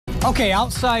Okay,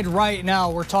 outside right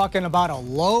now, we're talking about a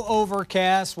low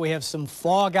overcast. We have some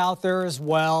fog out there as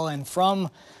well. And from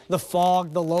the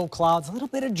fog, the low clouds, a little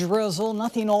bit of drizzle,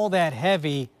 nothing all that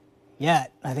heavy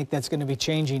yet. I think that's going to be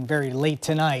changing very late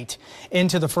tonight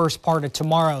into the first part of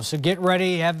tomorrow. So get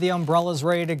ready, have the umbrellas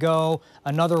ready to go.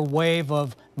 Another wave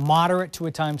of moderate to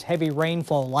at times heavy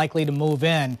rainfall likely to move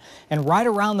in and right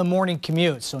around the morning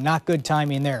commute. So not good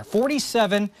timing there.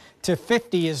 47 to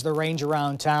 50 is the range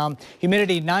around town.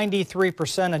 Humidity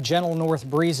 93%, a gentle north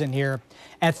breeze in here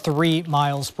at 3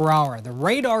 miles per hour. The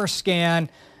radar scan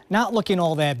not looking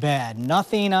all that bad.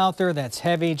 Nothing out there that's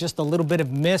heavy, just a little bit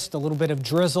of mist, a little bit of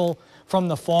drizzle from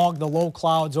the fog, the low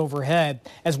clouds overhead.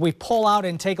 As we pull out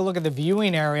and take a look at the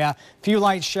viewing area, a few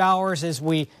light showers as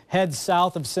we head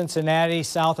south of Cincinnati,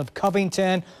 south of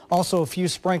Covington. Also a few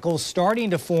sprinkles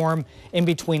starting to form in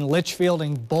between Litchfield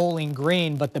and Bowling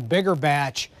Green, but the bigger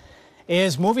batch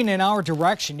is moving in our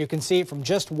direction. You can see it from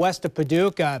just west of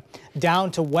Paducah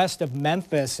down to west of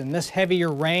Memphis. And this heavier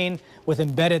rain with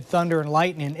embedded thunder and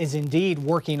lightning is indeed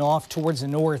working off towards the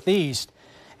northeast.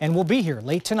 And we'll be here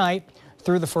late tonight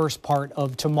through the first part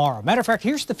of tomorrow. Matter of fact,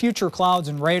 here's the future clouds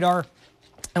and radar.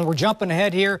 And we're jumping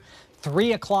ahead here,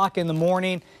 3 o'clock in the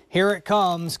morning. Here it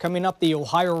comes, coming up the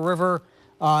Ohio River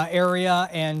area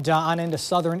and on into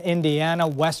southern Indiana,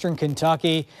 western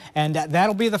Kentucky, and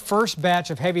that'll be the first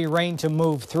batch of heavy rain to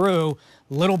move through.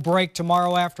 Little break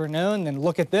tomorrow afternoon, then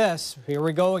look at this. Here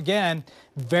we go again.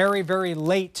 Very, very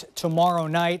late tomorrow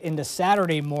night into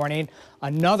Saturday morning.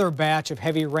 Another batch of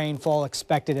heavy rainfall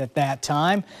expected at that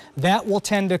time. That will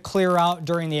tend to clear out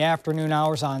during the afternoon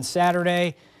hours on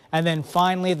Saturday. And then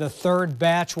finally, the third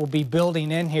batch will be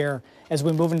building in here as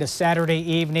we move into Saturday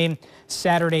evening,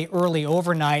 Saturday early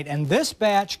overnight. And this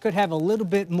batch could have a little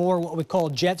bit more what we call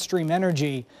jet stream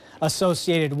energy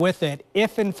associated with it.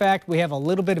 If, in fact, we have a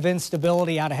little bit of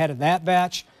instability out ahead of that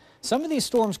batch, some of these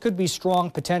storms could be strong,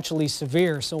 potentially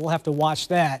severe. So we'll have to watch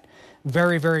that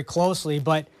very, very closely.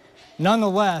 But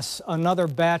nonetheless, another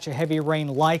batch of heavy rain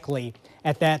likely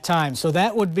at that time. So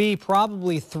that would be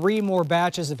probably 3 more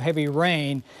batches of heavy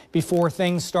rain before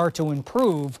things start to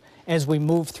improve as we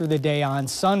move through the day on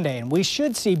Sunday. And we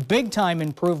should see big time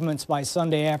improvements by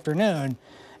Sunday afternoon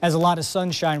as a lot of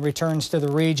sunshine returns to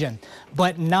the region.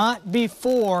 But not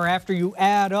before, after you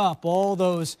add up all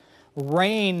those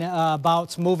rain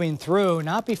bouts moving through,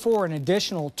 not before an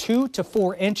additional 2 to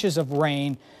 4 inches of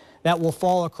rain that will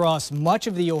fall across much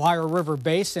of the Ohio River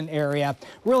Basin area,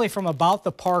 really from about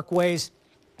the parkways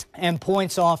and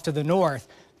points off to the north.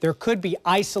 There could be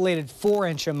isolated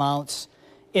 4-inch amounts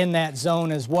in that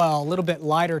zone as well. A little bit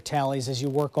lighter tallies as you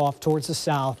work off towards the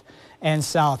south and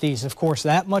southeast. Of course,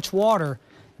 that much water,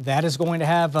 that is going to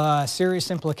have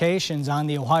serious implications on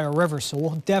the Ohio River, so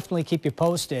we'll definitely keep you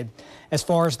posted as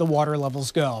far as the water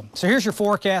levels go. So here's your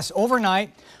forecast.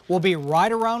 Overnight, we'll be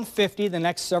right around 50 the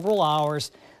next several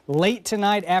hours. Late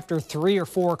tonight after 3 or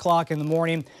 4 o'clock in the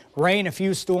morning, rain, a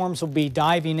few storms will be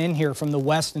diving in here from the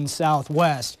west and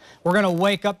southwest. We're going to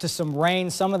wake up to some rain.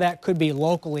 Some of that could be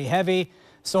locally heavy,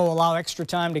 so allow extra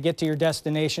time to get to your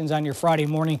destinations on your Friday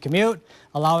morning commute.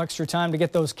 Allow extra time to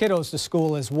get those kiddos to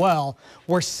school as well.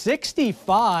 We're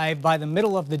 65 by the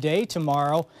middle of the day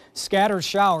tomorrow. Scattered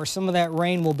showers. Some of that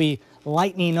rain will be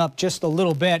lightening up just a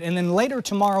little bit. And then later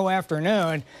tomorrow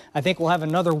afternoon, I think we'll have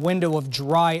another window of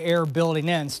dry air building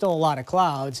in. Still a lot of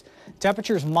clouds.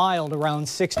 Temperatures mild around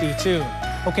 62.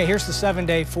 Okay, here's the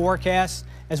 7-day forecast.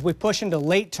 As we push into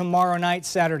late tomorrow night,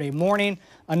 Saturday morning,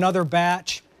 another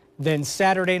batch. Then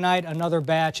Saturday night, another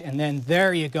batch, and then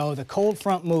there you go. The cold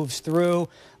front moves through.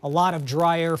 A lot of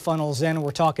dry air funnels in. We're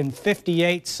talking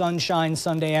 58 sunshine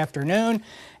Sunday afternoon.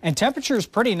 And temperatures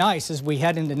pretty nice as we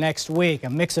head into next week. A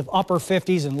mix of upper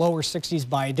 50s and lower 60s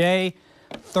by day,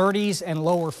 30s and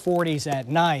lower 40s at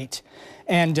night.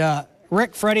 And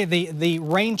Rick, Freddie, the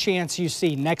rain chance you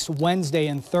see next Wednesday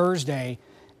and Thursday,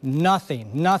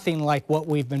 nothing like what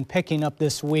we've been picking up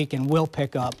this week and will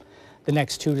pick up the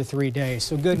next 2 to 3 days.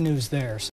 So good news there.